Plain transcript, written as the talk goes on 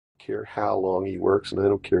care how long he works, and I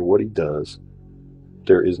don't care what he does.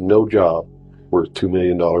 There is no job worth $2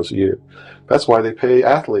 million a year. That's why they pay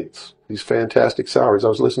athletes these fantastic salaries. I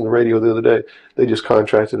was listening to the radio the other day. They just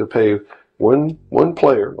contracted to pay one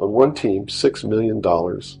player on one team $6 million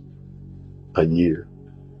a year.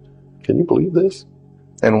 Can you believe this?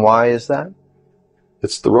 And why is that?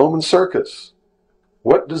 It's the Roman circus.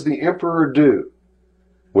 What does the emperor do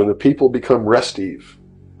when the people become restive,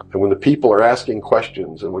 and when the people are asking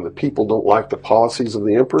questions, and when the people don't like the policies of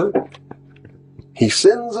the emperor? He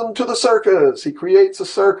sends them to the circus. He creates a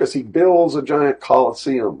circus. He builds a giant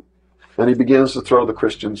coliseum. And he begins to throw the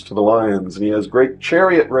Christians to the lions. And he has great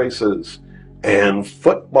chariot races and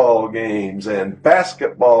football games and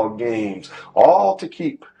basketball games, all to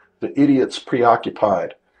keep the idiots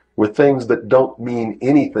preoccupied with things that don't mean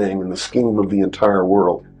anything in the scheme of the entire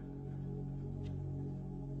world,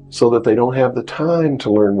 so that they don't have the time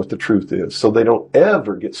to learn what the truth is, so they don't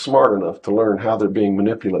ever get smart enough to learn how they're being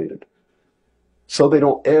manipulated, so they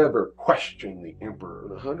don't ever question the emperor.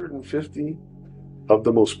 150 of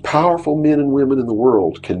the most powerful men and women in the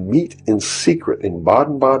world can meet in secret in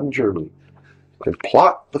Baden-Baden, Germany, and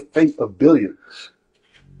plot the fate of billions,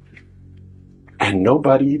 and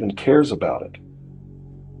nobody even cares about it.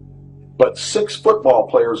 But 6 football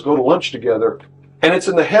players go to lunch together, and it's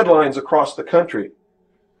in the headlines across the country.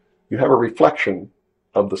 You have a reflection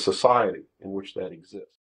of the society in which that exists.